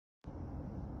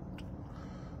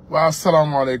Wa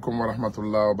assalamu alaykum wa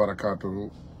rahmatullahi wa barakatuh.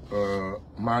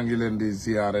 Maa ngi leen di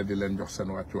ziyaare di leen jox seen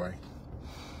wàccuwaay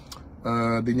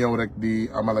di ñëw rek di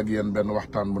amal ak yéen benn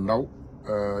waxtaan bu ndaw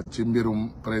ci mbirum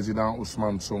président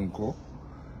Ousmane Sonko.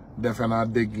 Defe naa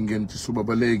dégg ngeen ci suba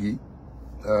ba léegi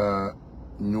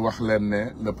ñu wax leen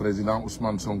ne le président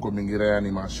Ousmane Sonko mi ngi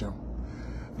réanimation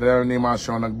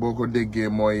nag boo ko déggee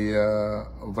mooy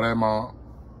vraiment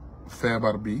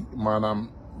feebar bi maanaam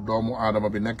doomu aadama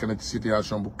bi nekk na ci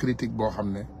situation bu critique boo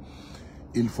xam ne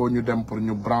il faut ñu dem pour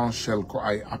ñu brancher ko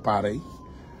ay appareil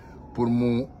pour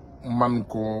mu man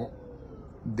ko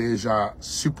déjà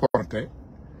supporter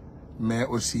mais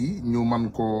aussi ñu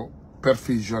man ko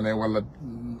perfusionner wala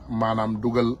maanaam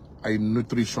dugal ay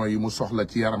nutrition yi mu soxla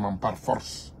ci yaramam par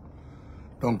force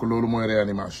donc loolu mooy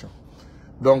réanimation.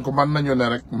 Donc man nañu ne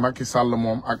rek Macky Sall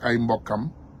moom ak ay mbokkam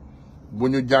bu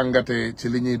ñu jàngatee ci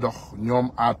li ñuy dox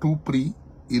ñoom à tout prix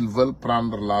ils veulent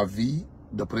prendre la vie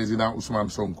de président Ousmane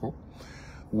Sonko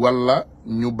wala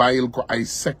ñu bàyyil ko ay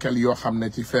séquelles yoo xam ne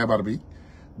ci feebar bi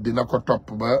dina ko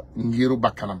topp ba ngiru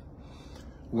bakkanam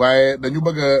waaye dañu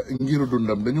bëgg a ngiru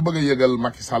dundam dañu bëgg a yëgal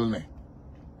Macky Sall ne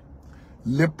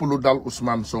lépp lu dal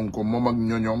Ousmane Sonko moom ak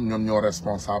ñoom ñoo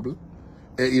responsable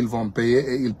et ils vont payer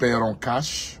et ils paieront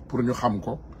cash pour ñu xam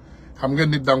ko. Xam nga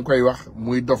nit da nga koy wax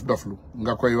muy dof-doflu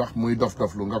nga koy wax muy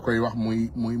dof-doflu nga koy wax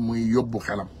muy yóbbu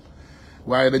xelam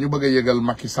waaye dañu bëgg a yëgal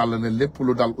Macky Sall ne lépp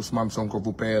lu dal Ousmane Sonko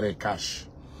vous payerez cash.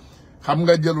 Xam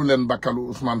nga jëlu leen bakkalu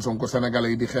Ousmane Sonko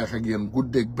sénégalais yi di xeex ak yéen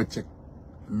guddeeg bëccëg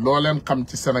loo leen xam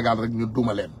ci Sénégal rek ñu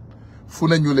duma leen fu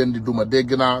ne ñu leen di duma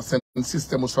dégg naa seen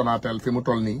système Sonatel fi mu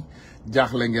toll nii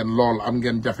jaaxle ngeen lool am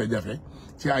ngeen jafe-jafe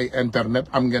ci ay internet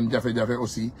am ngeen jafe-jafe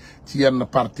aussi ci yenn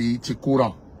parti ci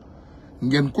courant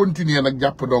ngeen continuer nag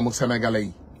jàpp doomu sénégalais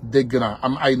yi dégg naa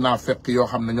am ay naafeq yoo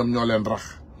xam ne ñoom ñoo leen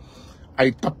rax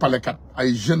ay tappalekat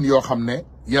ay jeunes yoo xam ne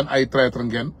yéen ay traître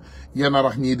ngeen yéen a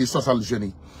rax ñii di sosal jeunes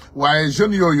yi waaye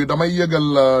jeunes yooyu damay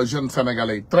yëgal jeune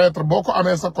sénégalais yi traître boo ko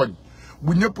amee sa koñ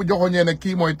bu ñëpp joxoñee ne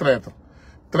kii mooy traître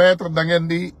da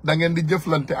ngeen di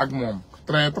jëflante ak moom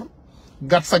traître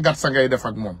gatsa ngay def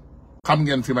ak moom xam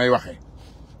ngeen fi may waxee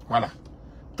voilà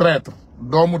traître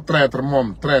doomu traître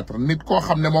moom traître nit koo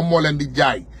xam ne moom moo leen di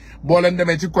jaay boo leen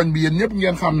demee ci koñ bi yéen ñëpp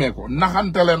ngeen xàmmee ko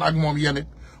naxante leen ak moom yéen it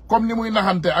comme ni muy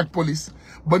naxante ak police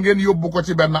ba ngeen yóbbu ko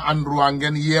ci benn endroit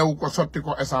ngeen yeewu ko sotti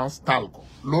ko essence taal ko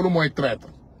loolu mooy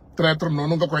traître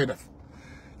noonu nga koy def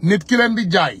nit ki leen di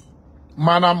jaay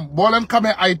maanaam boo leen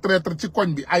xamee ay traître ci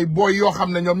koñ bi ay booy yoo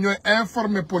xam ne ñoom ñooy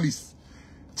informer police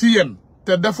ci yéen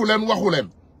te defu leen waxu leen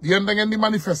yéen da ngeen di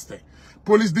manifester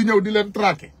police di ñëw di leen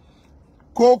traquer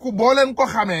kooku boo leen ko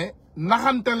xamee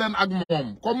naxante leen ak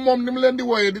moom comme moom ni mu leen di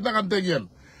wooyee di naxanteeg yéen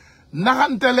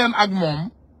naxante leen ak moom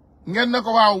ngeen ne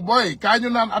ko waaw booy kaa ñu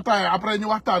naan ataaya après ñu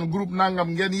waxtaan groupe nangam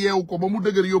ngeen yeewu ko ba mu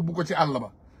dëgër yóbbu ko ci àll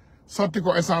ba sotti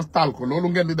ko essence taal ko loolu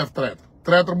ngeen di def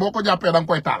traître boo ko jàppee da nga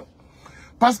koy taal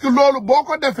parce que loolu boo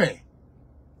ko defee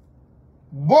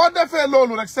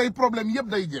loolu rek say problème yëpp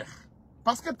day jeex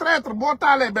parce que traître boo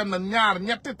taalee benn ñaar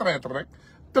ñetti traître rek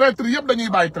traître yëpp dañuy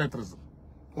bàyyi traîtrise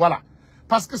voilà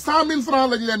parce que 100 000 francs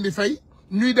lañ leen di fay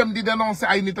ñuy dem di dénoncer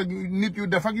ay nit yu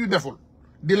def ak yu deful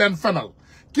di leen fenal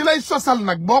ki lay sosal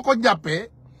nag boo ko jàppee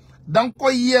da nga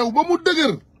koy yeew ba mu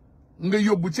dëgër nga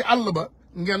yóbbu ci àll ba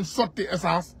ngeen sotti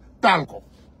essence taal ko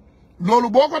loolu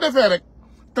boo ko defee rek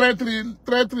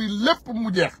traître yi lépp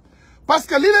mu jeex parce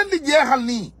que li leen di jeexal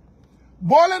nii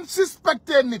boo leen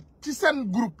suspecté nit ci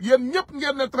seen groupe yéen ñëpp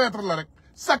ngeen ne traître la rek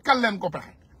sakkal leen ko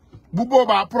pexe bu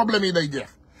boobaa problème yi day jeex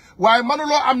waaye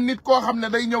mënuloo am nit koo xam ne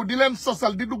day ñëw di leen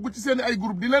sosal di dugg ci seen ay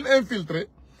groupe di leen infiltrer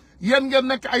yéen ngeen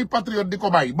nekk ay patriote di ko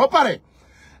bàyyi ba pare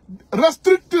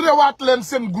restructuré waat leen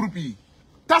seen groupe yi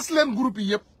tas leen groupe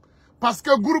yi yëpp parce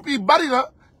que groupe yi bari na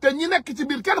te ñi nekk ci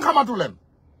biir kenn xamatu leen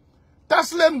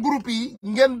tas leen groupe yi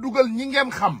ngeen dugal ñi ngeen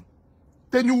xam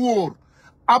te ñu wóor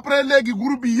après léegi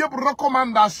groupe yi yëpp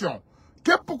recommandation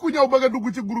képp ku ñëw bëgg a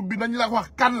dugg ci groupe bi nañ la wax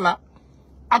kan la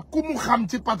ak ku mu xam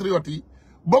ci patriote yi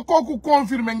ba kooku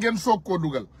confirmer ngeen soog koo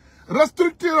dugal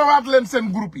restructuré waat leen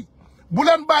seen groupe yi bu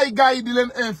leen bàyyi gars yi di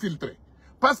leen infiltrer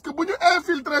parce que bu ñu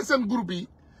infiltrer seen groupe yi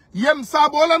yéen saa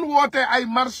boo leen wootee ay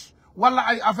marche wala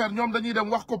ay affaire ñoom dañuy dem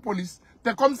wax ko police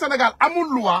te comme Sénégal amul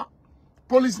loi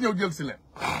police ñëw jël si leen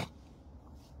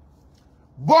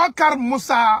Bokar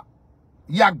Moussa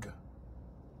Yàgg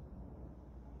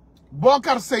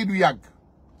Bokar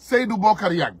Seydou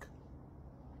Bokar Yàgg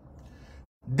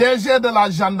DG de la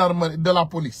gendarmerie de la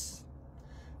police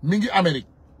mi ngi Amérique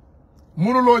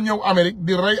mënuloo ñëw Amérique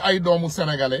di rey ay doomu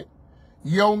sénégalais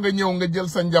yow nga ñëw nga jël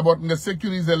sa njaboot nga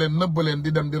sécuriser leen nëbb leen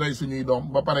di dem di rey suñuy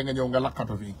doom ba pare nga ñëw nga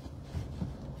laqatu fii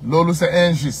loolu c'est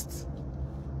injuste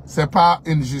c'est pas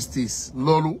une justice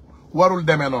loolu warul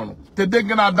demee noonu te dégg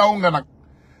naa daw nga nag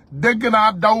dégg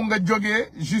naa daw nga jógee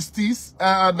justice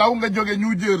daw nga jógee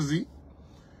New Jersey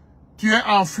tu es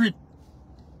en fuite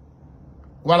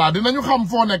voilà dinañu xam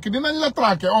foo nekk dinañ la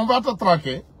traquer on va te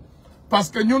traquer parce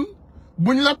que ñun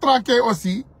buñ la traquer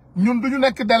aussi ñun duñu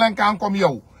nekk délinquant comme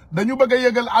yow dañu bëgg a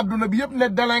yëgal àdduna bi yëpp ne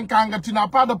délinquant nga tu n'as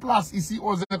pas de place ici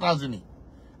aux États-Unis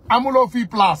amuloo fii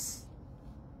place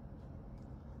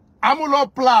amuloo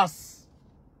place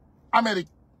Amérique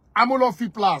amuloo fii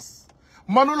place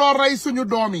mënuloo rey suñu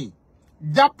doom yi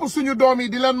jàpp suñu doom yi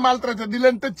di leen maltraiter di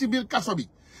leen tëj ci biir kaso bi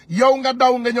yow nga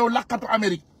daw nga ñëw laqatu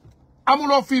Amérique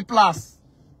amuloo fii place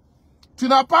tu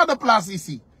n'as pas de place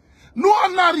ici nous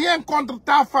on n'a rien contre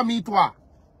ta famille toi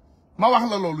ma wax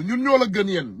la loolu ñun ñoo la gën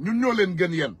yéen ñun ñoo leen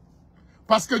gën yéen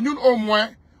parce que ñun au moins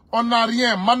on n'a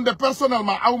rien man de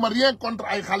personnellement awma rien contre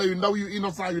ay xale yu ndaw yu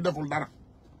innocent yu deful dara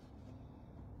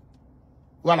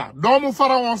voilà doomu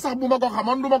pharaon sax bu ma ko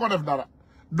xamoon du ma ko def dara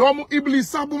doomu iblis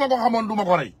sax bu ma ko xamoon du ma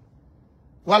ko rey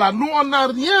voilà nous on n'a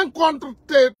rien contre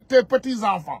tes petits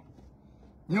enfants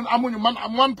ñun amuñu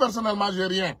man personnellement j'ai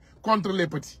rien contre les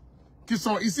petits qui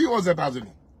sont ici aux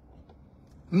États-Unis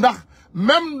ndax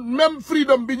même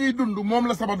freedom bi ñuy dund moom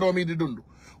la sama doom yi di dund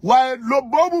waaye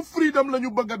boobu freedom la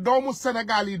ñu bëgg a doomu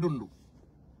Sénégal yi dund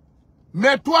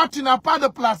mais toi tu n'as pas de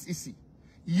place ici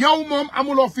yow moom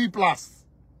amuloo fii place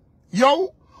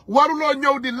yow waruloo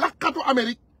ñëw di lakkatu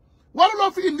Amérique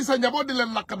waruloo fi indi sa njaboot di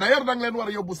leen lakk d'ailleurs da nga leen war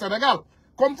a yóbbu Sénégal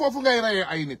comme foofu ngay reyee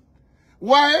ay nit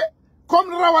waaye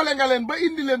comme rawale nga leen ba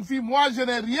indi leen fii moi je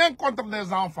n'ai rien contre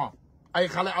des enfants ay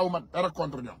xale awma dara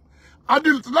contre ñoom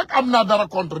adulte nag am naa dara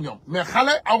contre ñoom mais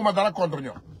xale awma dara contre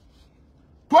ñoom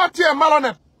toi tu es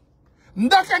malhonnête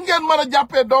ndaka ngeen mën a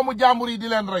jàppee doomu jàmbur yi di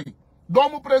leen rey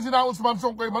doomu président Ousmane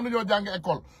Sonko yi mënuñoo jàng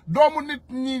école doomu nit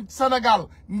ñi Sénégal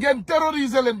ngeen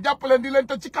terroriser leen jàpp leen di leen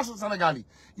tëj ci kaso Sénégal yi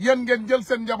yéen ngeen jël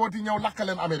seen njaboot yi ñëw lakk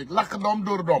leen Amérique lakk doom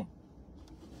dóor doom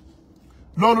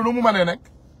loolu nu mu mënee nekk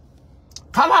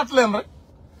xalaat leen rek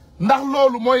ndax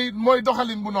loolu mooy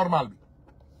doxalin bu normal bi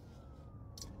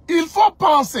il faut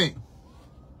penser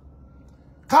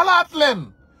xalaat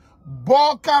leen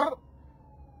Bokar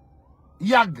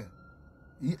yàgg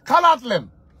xalaat leen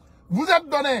vous êtes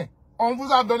donné on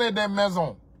vous a donné des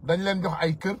maisons dañ leen jox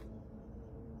ay kër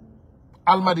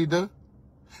Almadies 2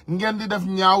 ngeen di def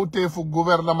ñaawteefu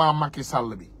gouvernement Macky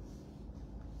Sall bi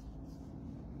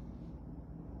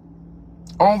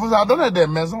on vous a donné des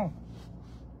maisons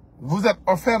vous êtes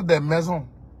offert des maisons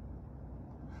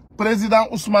président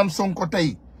Ousmane Sonko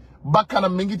tey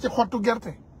bakkanam mi ngi ci xottu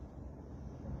gerte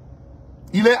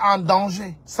il est en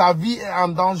danger sa vie est en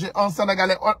danger un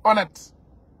Sénégalais honnête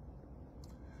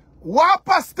waa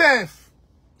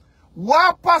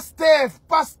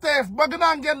Pastef bëgg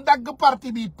naa ngeen dagg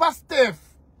parti bi Pastef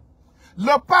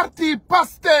le parti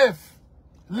Pastef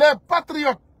les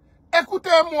patriotes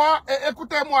écoutez-moi et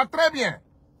écoutez-moi très bien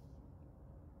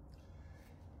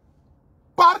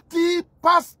parti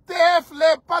Pastef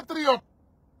les patriotes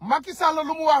Macky Sall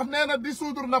lu mu wax nee na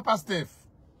dissoudre na Pastef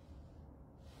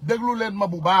déglu leen ma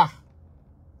bu baax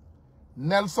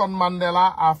Nelson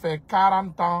Mandela a fait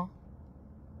 40 ans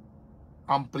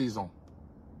en prison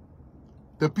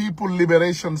the People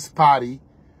Liberation Party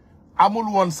amul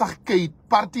woon sax këyit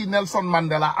parti Nelson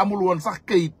Mandela amul woon sax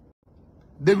këyit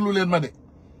déglu leen ma de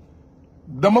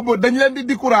dañ leen di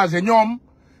décourager ñoom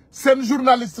seen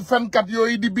journaliste fenkat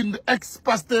yooyu di bind ex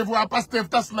Pastef waa Pastef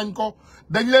tas nañ ko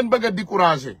dañ leen bëgg a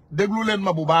décourager déglu leen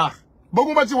ma bu baax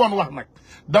bëgguma ci woon wax nag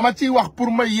dama ciy wax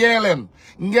pour ma yee leen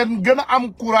ngeen gën a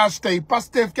am courage tey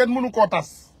Pastef kenn mënu koo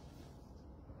tas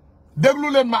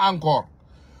déglu leen ma encore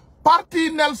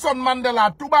parti Nelson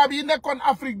Mandela tubaab yi nekkoon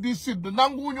Afrique du Sud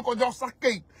nanguwuñu ko jox sax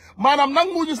kayit maanaam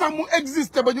nanguwuñu sax mu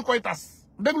exister ba ñu koy tas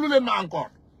déglu leen ma encore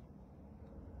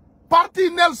parti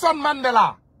Nelson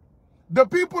Mandela the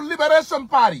People Liberation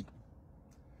Party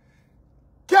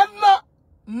kenn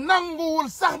nanguwul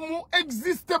sax mu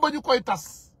exister ba ñu koy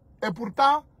tas et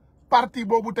pourtant parti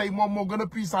boobu tey moom moo gën a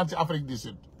puissant ci Afrique du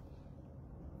Sud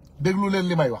déglu leen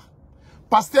li may wax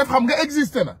Pastef xam nga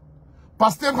exister na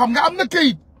Pastef xam nga am na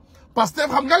kayit Pastef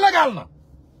xam nga légal na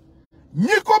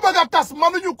ñi ko bëgg a tas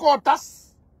mënuñu koo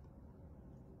tas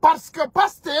parce que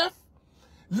Pastef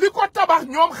li ko tabax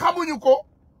ñoom xamuñu ko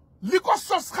li ko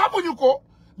sos xamuñu ko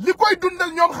li koy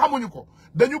dundal ñoom xamuñu ko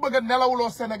dañu bëgg a nelawloo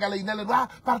Sénégalais yi ne leen waa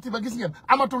parti ba gis ngeen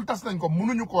amatul tas nañ ko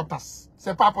mënuñu koo tas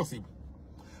c'est pas possible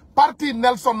parti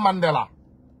Nelson Mandela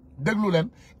déglu leen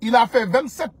il a fait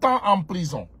 27 ans en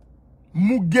prison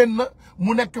mu génn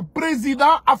mu nekk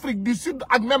président Afrique du Sud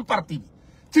ak même parti bi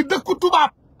ci dëkku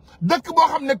tubaab dëkk boo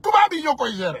xam ne tubaab yi ñoo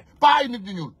koy gérer pas ay nit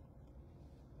ñu ñuul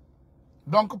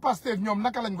donc Pastef ñoom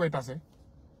naka lañ koy tase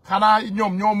xanaa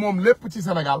ñoom ñoo moom lépp ci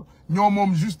Sénégal ñoo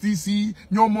moom justice yi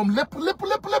ñoo moom lépp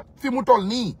fi mu toll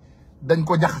nii dañ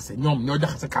ko jaxase ñoom ñoo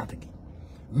jaxase carte gi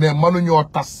mais mënuñoo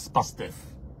tas Pastef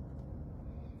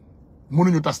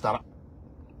mënuñu tas dara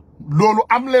loolu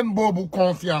am leen boobu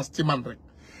confiance ci man rek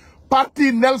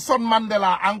parti Nelson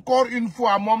Mandela encore une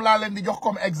fois moom laa leen di jox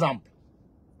comme exemple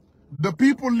the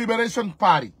People Liberation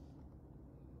Party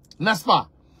n'est-ce pas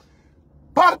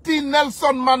parti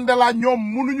Nelson Mandela ñoom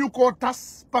mënuñu koo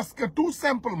tas parce que tout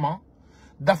simplement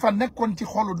dafa nekkoon ci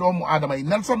xolu doomu aadama yi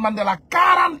Nelson Mandela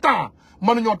 40 ans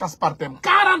mënuñoo tas partem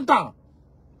 40 ans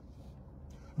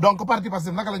donc parti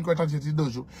Pastef naka lañ koy tas ci 2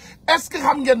 jours est-ce que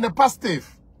xam ngeen ne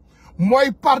Pastef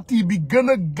mooy parti bi gën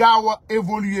a gaaw a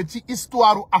évoluer ci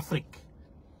histoire Afrique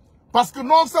parce que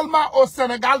non seulement au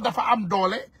Sénégal dafa am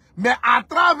doole mais à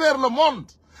travers le monde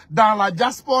dans la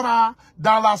diaspora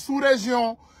dans la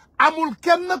sous-région amul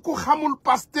kenn ku xamul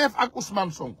Pastef ak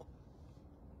Ousmane Sonko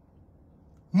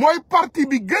mooy parti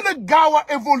bi gën a gaaw a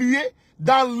évoluer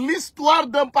dans l'histoire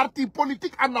d'un parti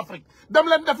politique en Afrique dem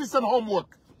leen defi seen homework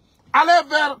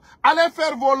allez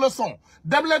faire vos leçons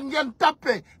dem leen ngeen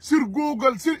taper sur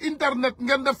Google sur internet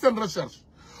ngeen def seen recherche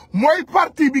mooy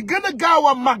parti bi gën a gaaw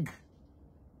a màgg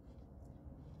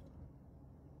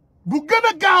bu gën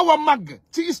a gaaw a màgg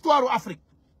ci histoire Afrique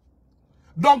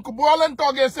donc boo leen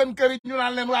toogee seen kër yi ñu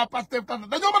naan leen waa Pastef tas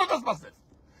dañoo mën a tas Pastef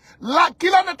ki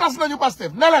la ne tas nañu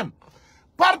Pastef ne leen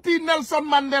parti Nelson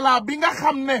Mandela bi nga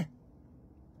xam ne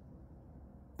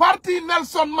parti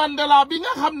Nelson Mandela bi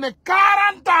nga xam ne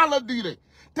 40 ans la durée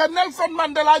te Nelson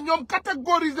Mandela ñoom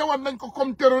catégorisé woon nañ ko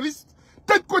comme terroriste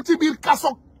tëj ko ci biir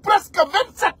kaso presque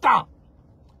 27 ans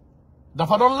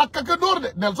dafa doon lakk ak dóor de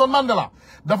Nelson Mandela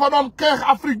dafa doon xeex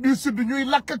Afrique du Sud ñuy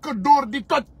lakk ak dóor di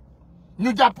toj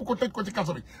ñu jàpp ko tëj ko ci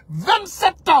kaso bi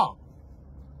 27 ans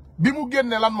bi mu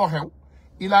génne lan moo xew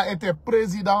il a été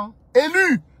président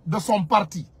élu de son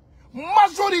parti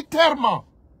majoritairement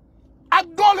ak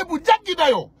doole bu jaggi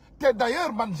dayoo te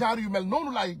d'ailleurs man genre yu mel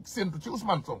noonu laay séntu ci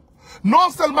Ousmane Sonko non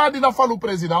seulement dina falu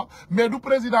président mais du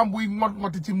président buy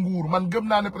ngoti ci nguur man gëm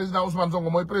naa ne président Ousmane Sonko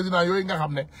mooy président yooyu nga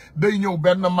xam ne day ñëw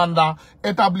benn mandat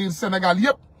établir Sénégal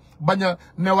yépp bañ a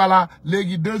ne voilà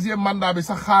léegi 2e mandat bi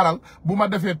sax xaaral bu ma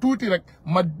defee tuuti rek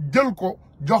ma jël ko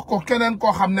jox ko keneen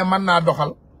koo xam ne mën naa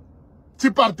doxal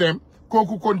ci parteem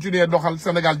kooku continuer doxal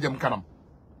Sénégal jëm kanam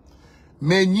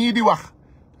mais ñii di wax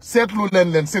seetlu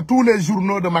leen c'est tous les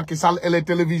journaux de Macky Sall et les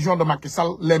télévisions de Macky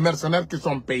Sall les mercenaires qui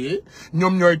sont payés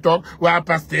ñoom ñooy toog waa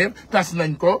Pastef tas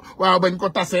nañ ko waaw bañ ko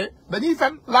tasee dañuy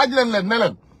fen laaj leen ne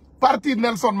leen parti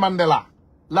Nelson Mandela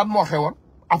lan moo xewoon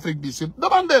Afrique du Sud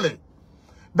demandez-les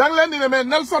da nga leen di ne mais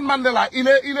Nelson Mandela il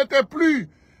était plus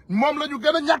moom la ñu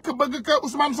gën a ñàkk bëgg que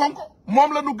Ousmane Sonko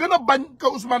moom la ñu gën a bañ que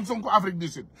Ousmane Sonko Afrique du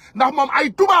Sud ndax moom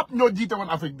ay tubaab ñoo jiite woon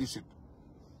Afrique du Sud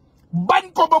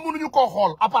bañ ko ba mënuñu koo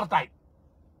xool apartheid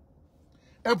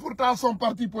et pourtant son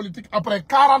parti politique après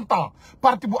 40 ans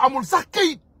parti bu amul sax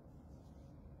kayit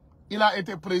il a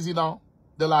été président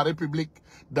de la République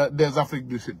des Afriques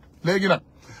du Sud léegi nag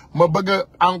ma bëgg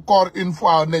encore une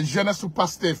fois ne jeunesse su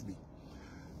Pastef bi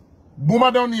bu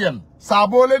ma doon yéen saa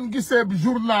boo leen gisee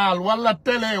journal wala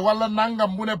télé wala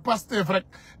nangam bu ne Pastef rek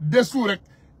dessous rek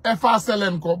effacé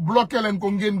leen ko bloqué leen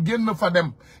ko ngeen génn fa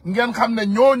dem ngeen xam ne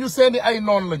ñooñu seeni ay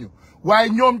noon lañu waaye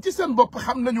ñoom ci seen bopp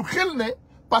xam nañu xel ne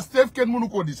Pastef kenn mënu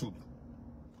koo dissoudre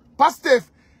Pastef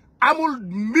amul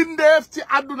mbindeef ci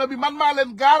àdduna bi man maa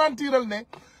leen garantiral ne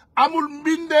amul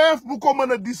mbindeef bu ko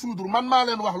mën a dissoudre man maa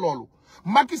leen wax loolu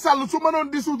Macky Sall su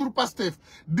mënoon dissoudre Pastef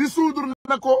dissoudre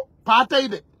na ko pas tey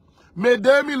de mais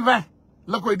 2020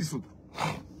 la koy dissoudre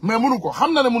mais mënu ko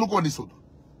xam na ne mënu koo dissoudre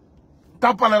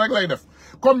tàppale rek lay def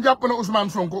comme jàpp na Ousmane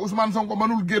Sonko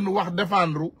mënul génn wax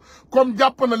défendre comme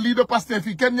jàpp na lii de Pastef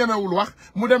yi kenn ñemewul wax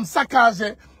mu dem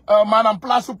saccager maanaam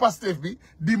place su Pastef bi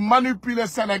di manipuler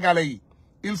sénégalais yi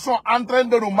ils sont en train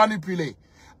de nous manipuler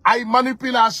ay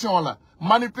manipulation la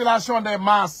manipulation des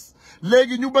masses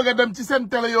léegi ñu bëgg a dem ci seen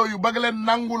télé yooyu bëgg leen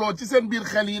nanguloo ci seen biir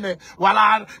xel yi ne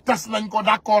voilà tas nañ ko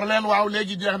d'accord leen waaw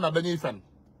léegi jeex na dañuy fen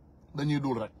dañuy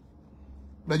dul rek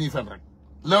dañuy fen rek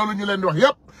loolu ñu leen di wax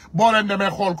yépp boo leen demee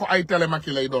xool ko ay télé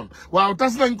Macky lay doon waaw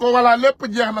tas nañ ko voilà lépp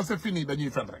jeex na c'est fini dañuy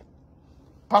fen rek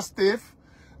Pastef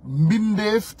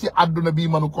mbindeef ci àdduna bii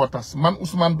mënu koo tas man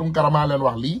Ousmane Tounkara maa leen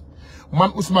wax lii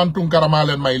man Ousmane Tounkara maa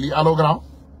leen may lii allo grand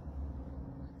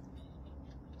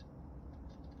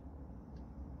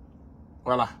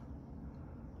voilà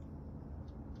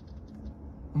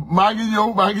maa ngi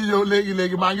ñëw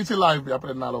léegi maa ngi ci live bi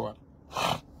après naa la waat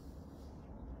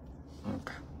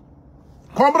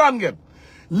comprendre ngeen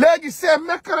léegi ces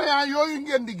mécréants yooyu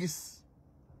ngeen di gis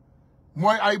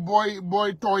mooy ay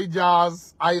booy tooy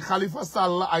jazz ay Khalifa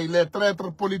Sall ay les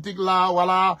traîtres politiques là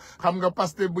voilà xam nga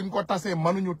Pastef buñ ko tasee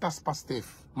mënuñu tas Pastef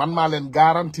man maa leen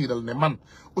garantiral ne man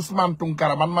Ousmane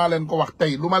Tounkara man maa leen ko wax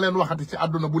tey lu ma leen waxati ci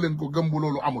àdduna bu leen ko gëm bu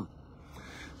loolu amul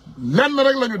lenn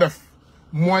rek la ñu def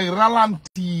mooy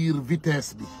ralentir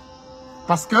vitesse bi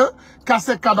parce que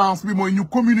casser cadence bi mooy ñu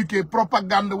communiquer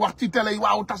propagande wax ci télé yi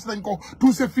waaw tas nañ ko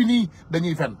tout c'est fini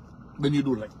dañuy fen dañuy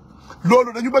dul rek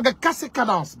loolu dañu bëgg a casser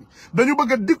cadence bi dañu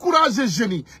bëgg a décourager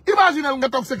jeunes yi imaginel nga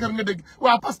toog sa kër nga dégg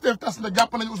waa Pastef tas na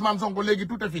jàpp nañu Ousmane Sonko léegi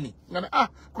tout est fini nga ne ah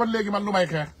kon léegi man lu may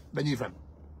xeex dañuy fen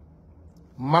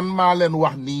man maa leen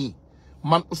wax nii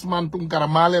man Ousmane Tounkara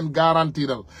maa leen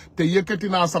garantiral te yëkkati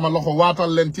naa sama loxo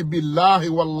waatal leen ci billahi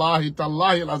wallahi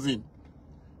tallahi alazim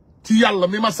ci yàlla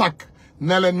mi ma sàkk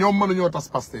ne leen ñoom mënuñoo tas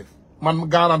Pastef man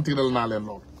garantiral naa leen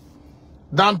loolu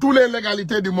dans toutes les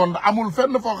légalités du monde amul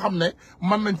fenn foo xam ne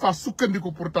mën nañ faa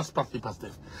sukkandiku pour tas parti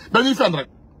Pastef dañuy fen rek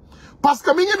parce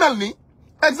que mi ngi mel ni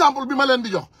exemple bi ma leen di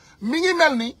jox mi ngi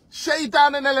mel ni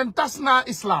seytaane ne leen tas naa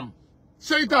islam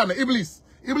seytaane iblis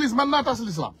mën naa tas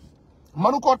l'islam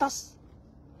mënu koo tas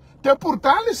te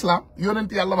pourtant l'islam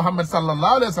yonent yàlla Muhammad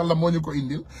sallallahu alayhi wa sallam moo ñu ko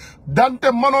indil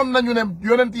dante mënoon nañu ne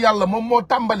yonent yàlla moom moo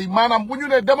tàmbali maanaam bu ñu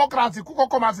ne démocratie ku ko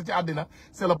commencé ci àddina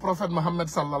c'est le prophète Muhammad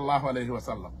sallallahu alayhi wa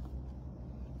sallam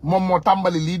moom moo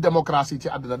tàmbali lii démocratie ci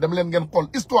àddina dem leen ngeen xool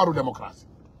histoire u démocratie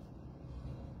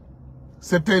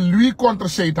c'était lui contre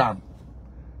seytaan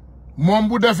moom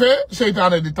bu defee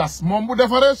seytaane di tas moom bu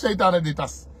defaree seytaane di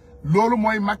tas loolu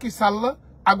mooy Macky Sall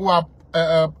ak waa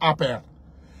APR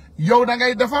yow da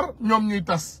ngay defar ñoom ñuy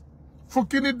tas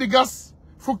fukki nit di gas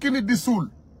fukki nit di suul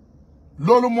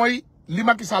loolu mooy li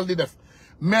Macky Sall di def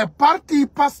mais parti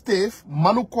Pastef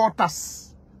manu koo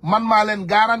tas man maa leen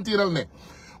garantiral ne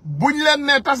buñ leen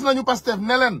ne tas nañu Pastef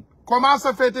ne leen comment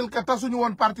se fait-il que tasuñu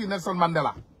woon parti Nelson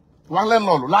Mandela wax leen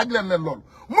loolu laaj leen loolu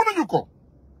mënuñu ko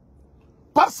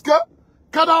parce que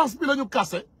cadence bi lañu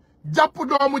kase jàpp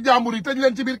doomu jàmbur yi tëj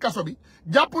leen ci biir kaso bi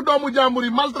jàpp doomu jàmbur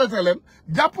yi maltraité leen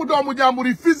jàpp doomu jàmbur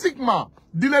yi physiquement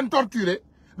di leen torturer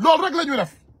loolu rek la ñu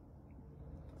def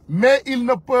mais ils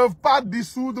ne peuvent pas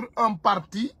dissoudre un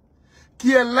parti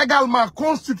qui est légalement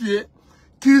constitué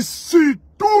qui suit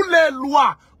toutes les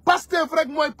lois Pastef rek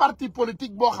mooy parti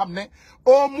politique boo xam ne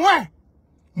au moins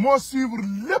moo suivre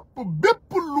lépp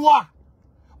bépp loi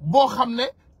boo xam ne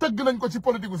tëgg nañ ko ci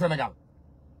politique bu Sénégal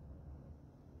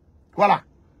voilà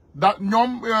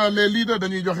ñoom les leaders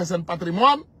dañuy joxe seen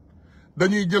patrimoine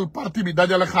dañuy jël parti bi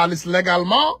dajale xaalis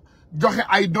légalement joxe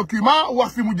ay documents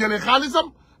wax fi mu jëlee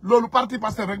xaalisam loolu parti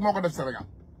Pastef rek moo ko def Sénégal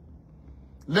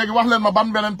léegi wax leen ma ban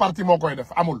beneen parti moo koy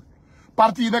def amul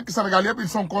parti yi nekk Sénégal yëpp ils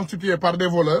sont constitués par des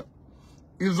voleurs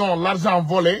ils ont l'argent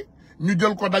volé ñu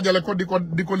jël ko dajale ko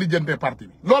di ko lijjantee parti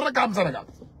bi loolu rek am Sénégal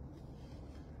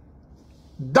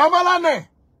dama la ne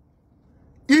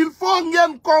il faut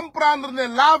ngeen comprendre ne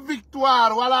la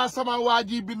victoire voilà sama waa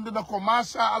ji bind na ko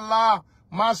macha allah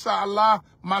macha allah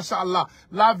macha allah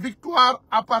la victoire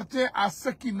appartient à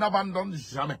ceux qui n'abandonnent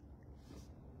jamais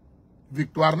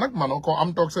victoire nag manoo ko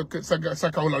am toog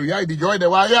sa kaw la yaay di jooy de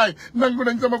waa yaay nangu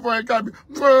nañ sama foyekaay bi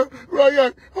waa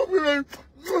yaay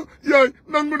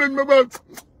nangu nañ ma ba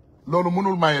loolu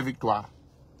mënul maye victoire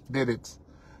déedéet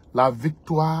la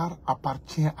victoire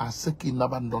appartient à ceux qui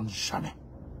n'abandonnent jamais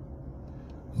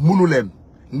munu leen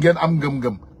ngeen am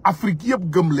ngëm-ngëm Afrique yëpp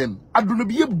gëm leen adduna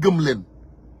bi yëpp gëm leen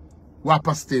waa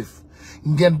Pastef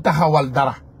ngeen taxawal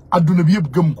dara adduna bi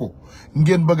yëpp gëm ko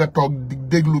ngeen bëgg a toog di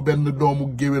déglu benn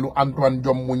doomu géwélu Antoine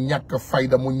Diome mu ñàkk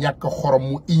fayda mu ñàkk xorom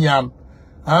mu iñaan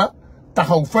ah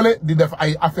taxaw fële di def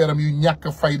ay affaire am yu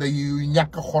ñàkk fayda yi yu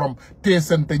ñàkk xorom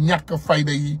teesante ñàkk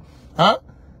fayda yi ah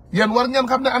yéen war ngeen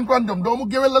xam ne Antoine Diome doomu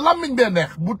géwél la làmmiñ bee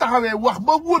neex bu taxawee wax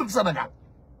ba wër Sénégal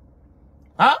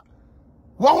ah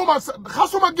waxuma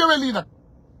xasuma géwél yi nag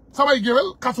samay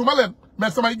géwél xasuma leen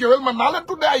mais samay géwél man naa leen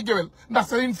tuddee ay géwél ndax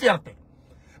c'est une fierté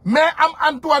mais am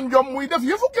Antoine Diome muy def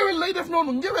yëfu géwél lay def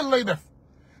noonu ngéwél lay def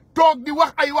toog di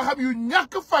wax ay waxam yu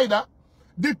ñàkk fayda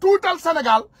di tuutal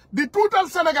Sénégal di tuutal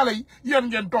sénégalais yi yéen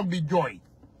ngeen toog di jooy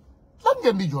lan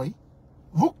ngeen di jooy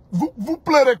vous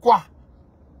pleurez quoi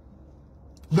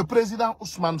le président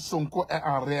Ousmane Sonko est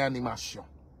en réanimation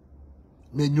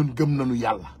mais ñun gëm nañu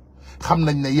yàlla xam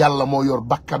nañ ne yàlla moo yor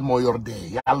bakkan moo yor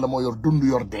dee yàlla moo yor dund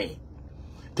yor dee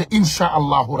te incha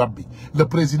allahu rabbi le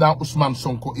président Ousmane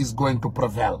Sonko is going to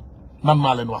prevail man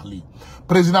maa leen wax lii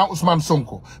président Ousmane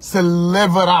Sonko se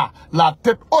lèvera la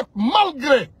tête haute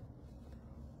malgré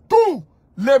tous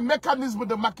les mécanismes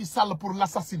de Macky Sall pour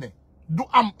l'assassiner du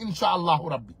am incha allahu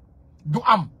rabbi du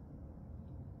am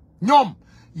ñoom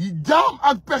jaam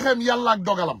ak pexeem yàlla ak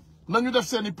dogalam nañu def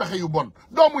seeni pexe yu bon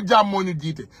doomu jaam moo ñu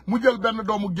jiite mu jël benn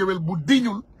doomu géwél bu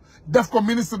diñul def ko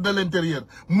ministre de l'intérieur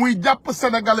muy jàpp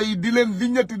sénégalais yi di leen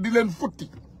liñati di leen futti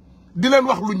di leen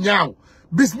wax lu ñaaw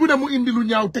bis bu ne mu indi lu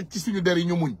ñaaw teg ci suñu der yi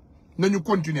ñu muñ nañu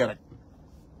continuer rek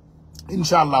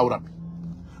incha allahu rabbi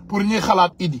pour ñuy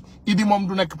xalaat Idi moom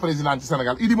du nekk président ci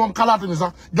Sénégal Idi moom xalaatuñu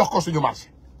sax jox ko suñu marché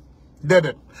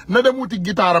déedéet na dem wuti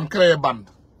gitaaram créer bande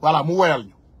voilà mu woyal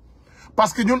ñu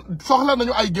parce que ñun soxla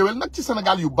nañu ay géwél nag ci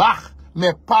Sénégal yu baax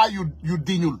mais pas yu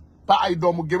diñul pas ay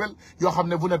doomu géwél yoo xam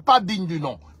ne vous n'êtes pas digne du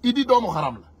nom Idi doomu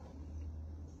xaram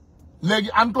la léegi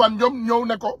Antoine Diome ñëw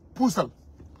ne ko puusal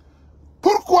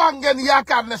pourquoi ngeen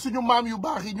yaakaar ne suñu maam yu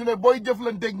baax yi ñu ne booy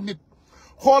jëflanteeg nit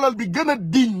xoolal bi gën a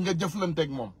digne nga jëflanteeg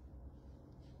moom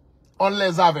on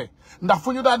les avait ndax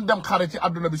fu ñu daan dem xare ci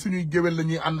àdduna bi suñuy géwél la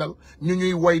ñuy àndal ñu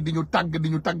ñuy woy di ñu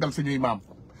tàggal suñuy maam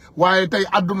waaye tey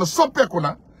àdduna soppeeku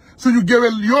na suñu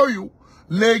géwél yooyu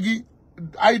léegi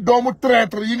ay doomu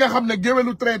traître yi nga xam ne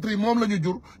géwélu traître yi moom la ñu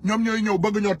jur ñoom ñooy ñëw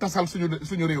bëgg ñoo tasal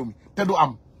suñu réew mi te du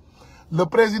am le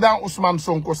président Ousmane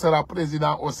Sonko sera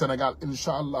président au Sénégal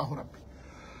incha allahu rabbi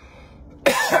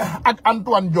ak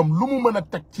Antoine Diome lu mu mën a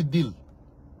teg ci deal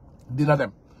dina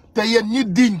dem te yéen ñi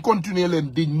diñ continuer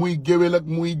leen diñ muy géwél ak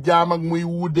muy jaam ak muy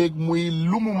wuudeeg muy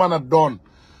lu mu mën a doon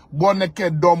boo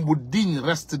nekkee doom bu diñ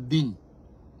reste diñ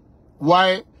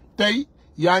waaye tey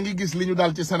yaa ngi gis li ñu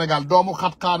dal ci Sénégal doomu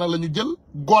xatxaana la ñu jël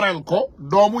goreel ko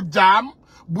doomu jaam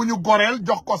bu ñu goreel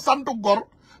jox ko santu gor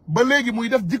ba léegi muy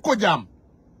def jikko jaam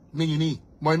mi ngi nii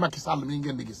mooy Macky Sall mi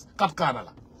ngeen di gis xatxaana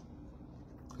la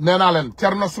nee naa leen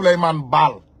Thierno Souleymane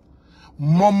Baal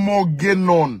moom moo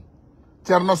génnoon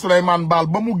Thierno Souleymane Baal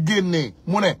ba mu génnee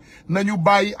mu ne nañu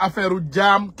bàyyi affaire u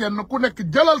jaam kenn ku nekk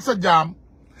jëlal sa jaam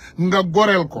nga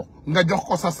goreel ko nga jox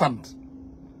ko sa sant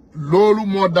loolu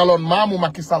moo daloon maamu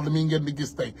Macky Sall mi ngeen di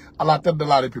gis tey à la tête de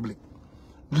la République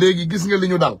léegi gis nga li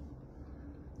ñu dal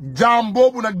jaam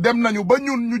boobu nag dem nañu ba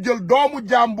ñun ñu jël doomu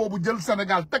jaam boobu jël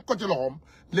Sénégal teg ko ci loxoom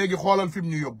léegi xoolal fi mu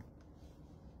ñu yóbbu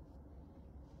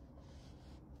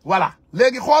voilà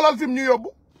léegi xoolal fi mu ñu yóbbu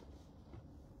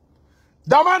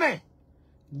dama ne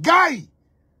gars yi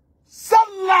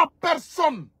seule la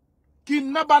personne qui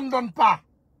n'abandonne pas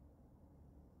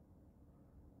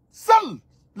seule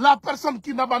la personne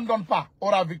qui n'abandonne pas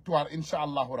aura victoire incha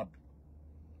allahu rabbi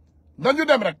nañu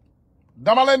dem rek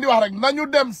dama leen di wax rek nañu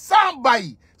dem sans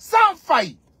bàyyi sans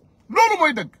fay loolu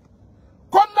mooy dëgg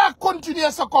kon naa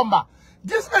continuer sa combat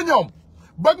gis nga ñoom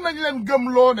bëgg nañ leen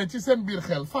gëmloo ne ci seen biir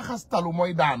xel faxastalu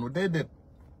mooy daanu déedéet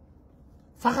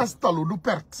faxastalu du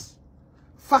perte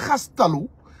faxastalu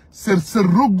c'est se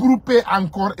regrouper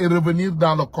encore et revenir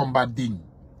dans le combat digne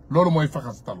loolu mooy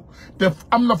faxastalu te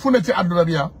am na fu ne ci àdduna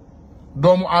bi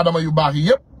doomu aadama yu baax yi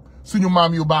yëpp suñu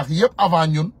maam yu baax yi yëpp avant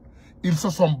ñun ils se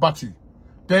sont battus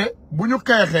te bu ñu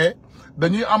xeexee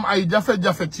dañuy am ay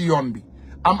jafe-jafe ci yoon bi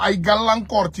am ay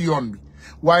gàllankoor ci yoon bi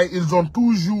waaye ils ont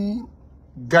toujours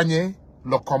gagné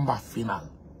le combat final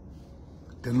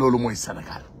te loolu mooy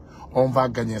Sénégal on va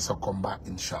gagner ce combat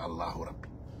incha allahu rabbi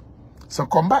ce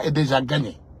combat est déjà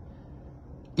gagné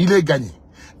il est gagné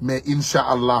mais incha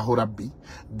allahu rabbi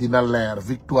dina leer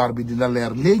victoire bi dina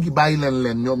leer léegi bàyyi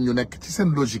leen ñoom ñu nekk ci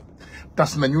seen logique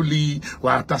tas nañu lii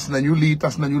waa tas nañu lii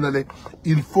tas nañu lale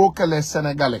il faut que les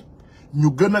Sénégalais ñu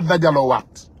gën a dajaloo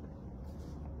waat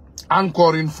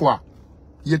encore une fois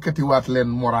yëkkati waat leen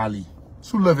moral yi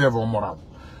soulevez vos morales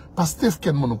Pastef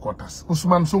kenn mënu koo tas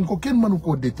Ousmane Sonko kenn mënu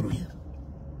koo détruire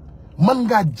man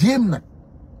ngaa jéem nag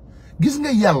gis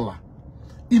nga yàlla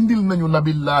indil nañu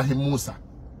nabillahi Moussa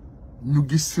ñu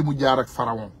gis fi mu jaar ak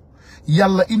Pharaon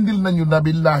yàlla indil nañu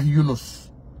nabillahi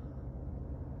Yunus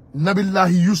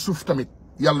nabillahi Yusuf tamit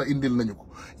yàlla indil nañu ko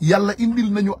yàlla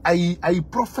indil nañu ay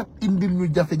prophète indil ñu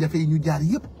jafe-jafe yi ñu jaar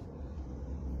yépp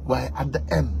waaye at the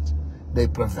end they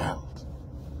prevailed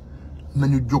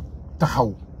nañu jóg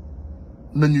taxaw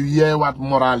nañu yeewaat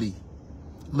moral yi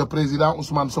le président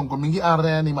Ousmane Sonko mi ngi en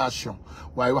réanimation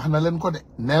waaye wax na leen ko de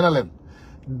nee na leen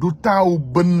du temps wu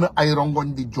bënn ay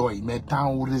rongoñ di jooy mais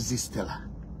temps wu résister la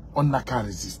on n'a qu'à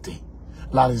résister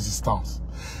la résistance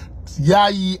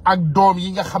yaay yi ak doom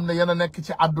yi nga xam ne yéen a nekk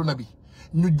ci àdduna bi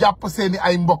ñu jàpp seeni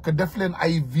ay mbokk def leen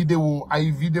ay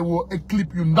vidéo et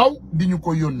clip yu ndaw di ñu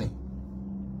ko yónnee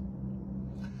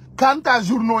quant à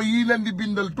journaux yi leen di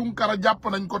bindal Tounkara jàpp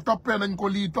nañ ko toppee nañ ko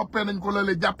lii toppee nañ ko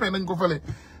lële jàppee nañ ko fële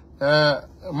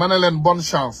ma ne leen bonne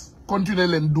chance continuer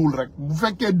leen duul rek bu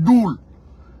fekkee duul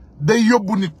day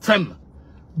yóbbu nit fenn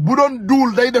bu doon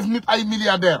duul day def nit ay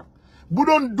milliardaire bu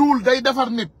doon duul day defar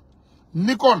nit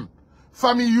ni kon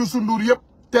famille Youssou Ndour yëpp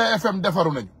TFM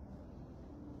defaru nañu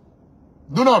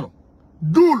du noonu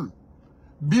duul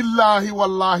billahi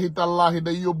wallahi tallahi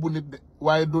day yóbbu nit de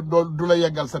waaye du la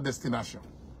yeggal sa destination.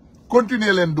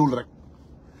 continuer leen dul rek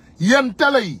yéen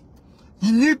télé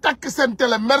yi ñi takk seen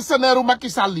télé mercenaire u Macky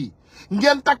Sall yi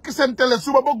ngeen takk seen télé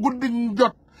suba ba guddi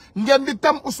jot ngeen di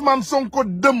tam Ousmane Sonko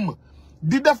dëmm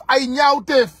di def ay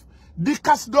ñaawteef di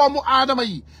xas doomu aadama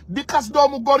yi di xas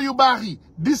doomu gor yu baax yi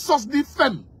di sos di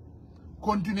fen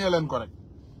continuer leen ko rek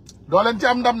doo leen ci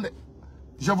am ndam de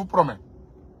je vous promets.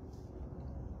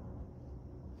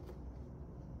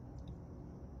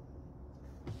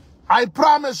 I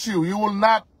promise you, you will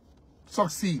not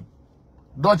succeed.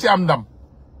 doo ci am ndam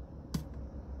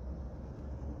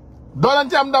doo leen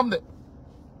ci am ndam de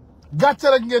gàcce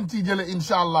rek ngeen ciy jële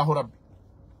incha allahu rabbi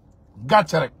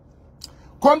gàcce rek.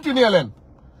 continuer leen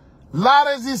la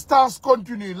résistance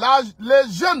continue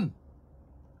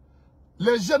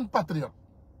les jeunes patriotes,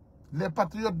 les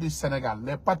patriotes du Sénégal,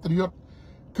 les patriotes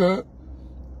que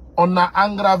on a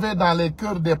engravés dans les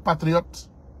cœurs des patriotes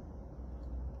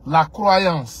la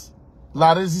croyance,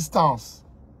 la résistance.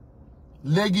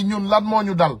 léegi ñun lan moo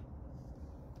ñu dal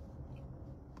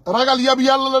ragal yab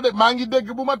yàlla la de maa ngi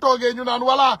dégg bu ma toogee ñu naan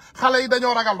wala xale yi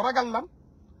dañoo ragal lan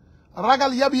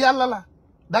ragal yab yàlla la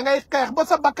da ngay xeex ba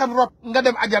sa bakkan rot nga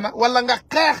dem ajana wala nga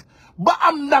xeex ba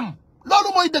am ndam loolu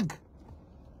mooy dëgg.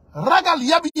 ragal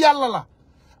yab yàlla la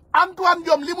Antoine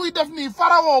Diome li muy def nii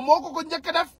pharaon moo ko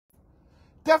njëkk def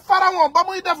te pharaon ba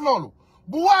muy def loolu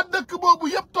bu waa dëkk boobu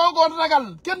yëpp toogoon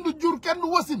ragal kenn du jur kenn du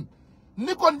wasin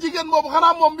ni kon jigéen boobu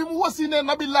xanaa moom bi mu wasinee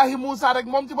nabillahi Moussa rek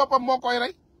moom ci boppam moo koy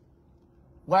rey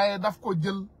waaye daf ko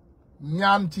jël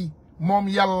ñaan ci moom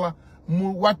yàlla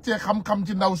mu wàccee xam-xam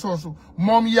ci ndaw soosu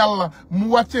moom yàlla mu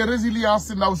wàccee résilience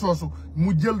ci ndaw soosu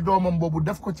mu jël doomam boobu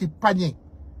def ko ci pañe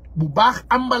bu baax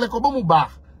ambale ko ba mu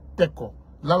baax teg ko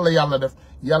lan la yàlla def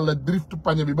yàlla drift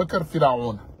pañe bi ba kër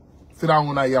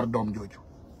Firawuna yar doom jooju.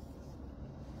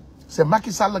 C'est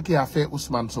Macky Sall qui a fait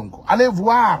Ousmane Sonko. Allez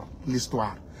voir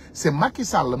l'histoire. C'est Macky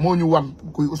Sall moo ñu wan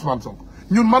kuy Ousmane Sonko.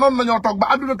 ñun mënoon nañoo toog ba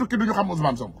àdduna tukki duñu xam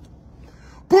Ousmane Sonko.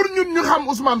 Pour ñun ñu xam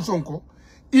Ousmane Sonko,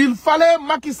 il fallait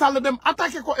Macky Sall dem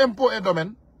attaquer ko impôt et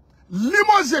domaine,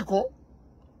 limoger ko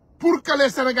pour que les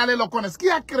Sénégalais le connaissent. Qui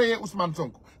a créé Ousmane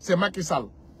Sonko? C'est Macky Sall.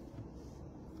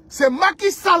 C'est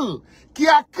Macky Sall qui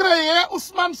a créé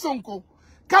Ousmane Sonko.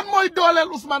 Kan mooy dooleel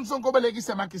Ousmane Sonko ba léegi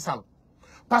c'est Macky Sall.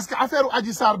 Parce que affaire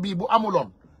Adji Sarr bii bu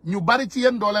amuloon ñu bari ci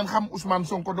yéen doo leen xam Ousmane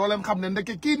Sonko doo leen xam ne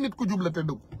ndeke kii nit ku jubla te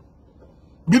dëgg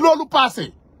bi loolu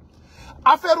passé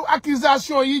affaire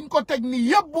accusation yiñ ko teg ni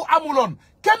yëpp bu amuloon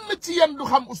kenn ci yéen du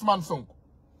xam Ousmane Sonko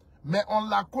mais on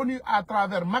l'a connu à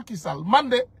travers Macky Sall man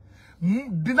de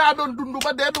dinaa doon dund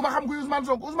ba dee du ma xam kuy Ousmane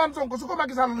Sonko su ko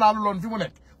Macky Sall laaluloon fi mu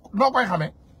nekk noo koy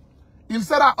xamee il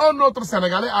sera un autre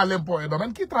Sénégalais à l'impôt et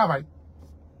domaine qui travaille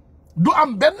du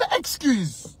am benn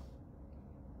excuse.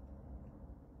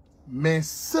 Mais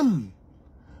seul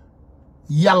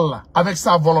yàlla avec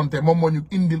sa volonté moom moo ñu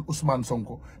indil Ousmane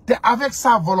Sonko te avec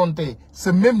sa volonté ce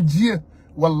même Dieu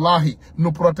wallahi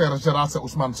nous protégera sa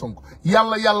Ousmane Sonko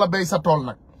yàlla béy sa tool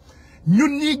nag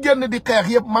ñun ñiy génn di xeex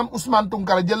yëpp man Ousmane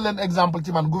Tounkara jël leen exemple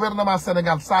ci man gouvernement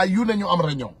Sénégal saa yu ne ñu am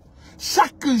réunion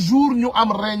chaque jour ñu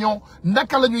am réunion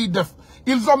naka la ñuy def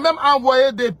ils ont même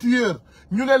envoyé des tueurs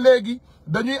ñu ne léegi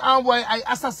dañuy envoyé ay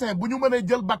assassins bu ñu mënee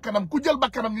jël bakkanam ku jël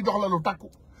bakkanam ñu jox la lu takku.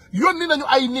 yónni nañu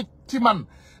ay nit ci man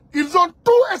ils ont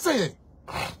tout essayé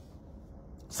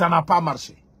ça n'a pas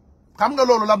marché xam nga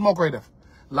loolu lan moo koy def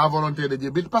la volonté de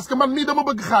Dieu parce que man mii dama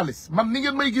bëgg xaalis man ni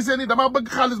ngeen may gisee ni dama bëgg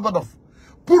xaalis ba dof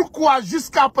pourquoi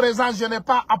jusqu'à présent je n'ai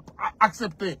pas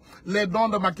accepté les dons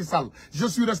de Macky Sall je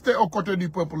suis resté aux côtés du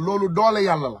peuple loolu doole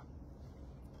yàlla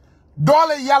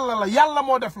la yàlla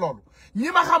moo def loolu ñi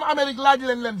ma xam Amérique laaj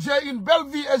leen j'ai une belle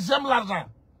vie et j'aime l'argent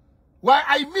waaye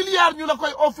ay milliards ñu la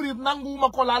koy offrir nanguwuma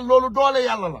ko laal loolu doole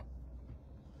yàlla la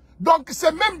donc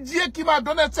c'est même Dieu qui m'a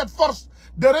donné cette force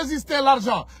de résister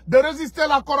l'argent de résister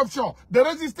la corruption de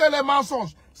résister les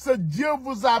mensonges ce Dieu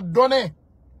vous a donné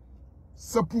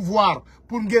ce pouvoir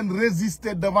pour ngeen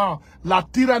résister devant la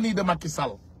tyrannie de Macky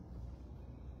Sall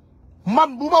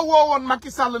man bu ma woowoon Macky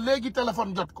Sall léegi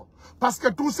téléphone jot ko parce que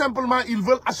tout simplement ils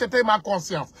veulent acheter ma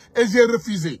conscience et j'ai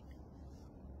refusé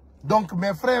donc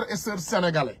mes frères et sœurs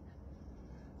sénégalais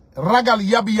ragal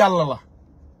yabi yàlla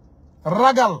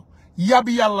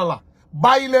la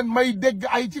bàyyi leen may dégg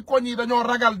ay ci koñ yi dañoo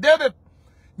ragal déedéet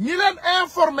ñi leen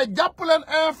informé jàpp leen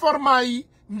informant yi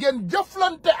ngeen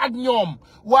jëflante ak ñoom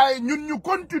waaye ñun ñu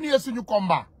continuer suñu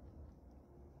combat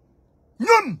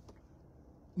ñun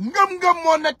ngëm-ngëm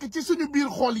moo nekk ci suñu biir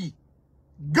xol yi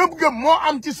gëm-gëm moo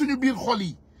am ci suñu biir xol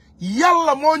yi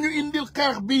yàlla moo ñu indil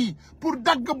xeex bii pour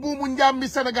dagg buumu njàmbi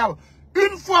Sénégal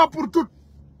une fois pour toutes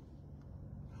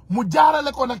mu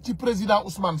jaarale ko nag ci président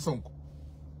Ousmane Sonko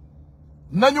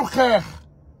nañu xeex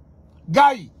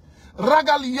gars yi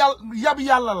ragal yab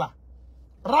yàlla la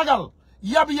ragal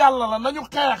yab yàlla la nañu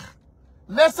xeex.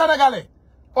 Les Sénégalais,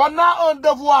 on a un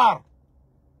devoir.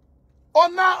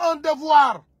 On a un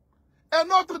devoir. Et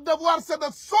notre devoir, c'est de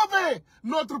sauver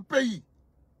notre pays.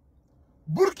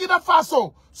 Burkina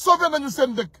Faso, sauver nañu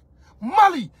seen dëkk.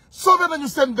 Mali, sauver nañu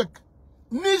seen dëkk.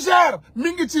 Niger,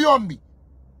 mi ngi ci yoon bi.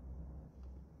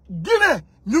 Guinée,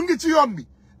 ñu ngi ci yoon bi.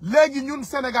 Léegi ñun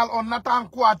Sénégal, on attend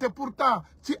quoi? Te pourtant,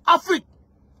 ci Afrique,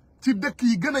 ci dëkk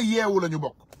yi gën a yeewu la ñu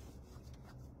bokk.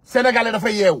 Sénégalais dafa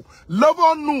yeewu.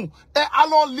 Levons-nous et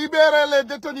allons libérer les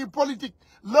détenus politiques.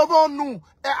 Levons-nous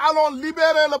et allons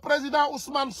libérer le président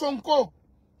Ousmane Sonko.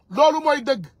 Loolu mooy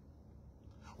dëgg.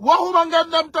 Waxuma ngeen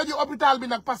dem tëju hôpital bi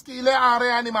nag parce qu'il est en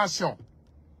réanimation.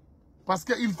 Parce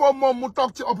que il faut moom mu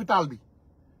toog ci hôpital bi.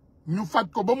 ñu faj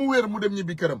ko ba mu wér mu dem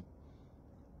ñibbi këram.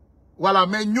 Voilà,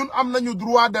 mais ñun am nañu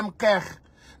droit dem xeex.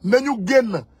 Nañu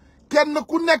génn. Kenn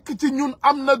ku nekk ci ñun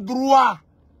am na droit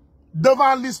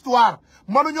devant l'histoire.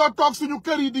 mënuñoo toog suñu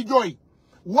kër yi di jooy.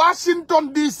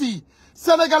 Washington DC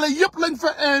sénégalais yëpp lañ fa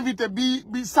invité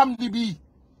bi samedi bii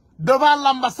devant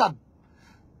l'ambassade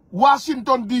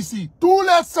Washington DC. Tous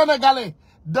les sénégalais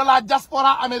de la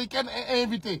diaspora américaine est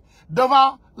invité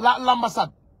devant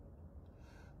l'ambassade.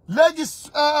 Léegi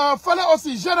fallait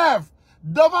aussi Genève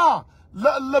devant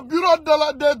le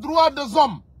bureau des droits des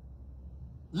hommes,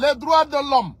 les droits de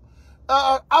l'homme.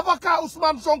 Avocat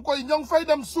Ousmane Sonko yi ñoo ngi fay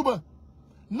dem suba.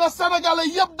 Na Sénégalais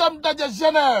yëpp dem daje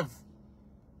Genève.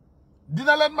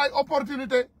 Dina leen may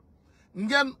opportunité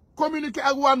ngeen communiquer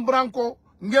ak Juan Branco,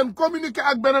 ngeen communiquer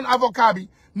ak beneen avocat bi.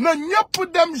 Na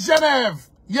ñëpp dem Genève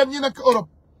yéen ñi nekk Europe.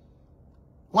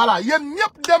 Voilà, yéen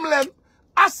ñëpp dem leen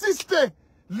assister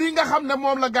li nga xam ne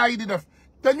moom la gars yi di def.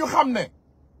 Te ñu xam ne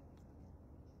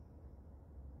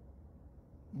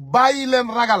bàyyi leen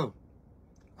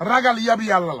ragal yab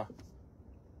yàlla la.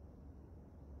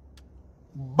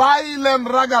 bàyyi leen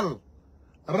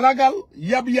ragal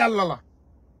yab yàlla la.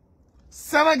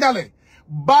 Sénégalais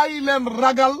bàyyi leen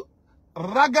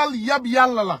ragal yab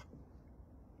yàlla la.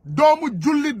 doomu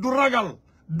jullit du ragal.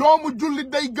 doomu jullit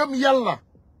day gëm yàlla.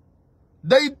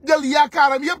 day jël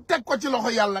yaakaaram yëpp teg ko ci loxo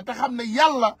yàlla te xam ne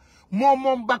yàlla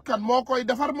moom bakkan moo koy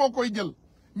defar moo koy jël.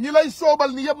 ñi lay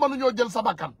soobal ni yëpp mënuñoo jël sa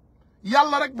bakkan.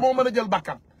 yàlla rek moo mën a jël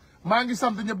bakkan. maa ngi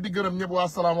sant ñëpp di gërëm ñëpp wa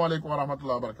asalaamaaleykum wa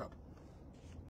rahmatullahi wa barakatu.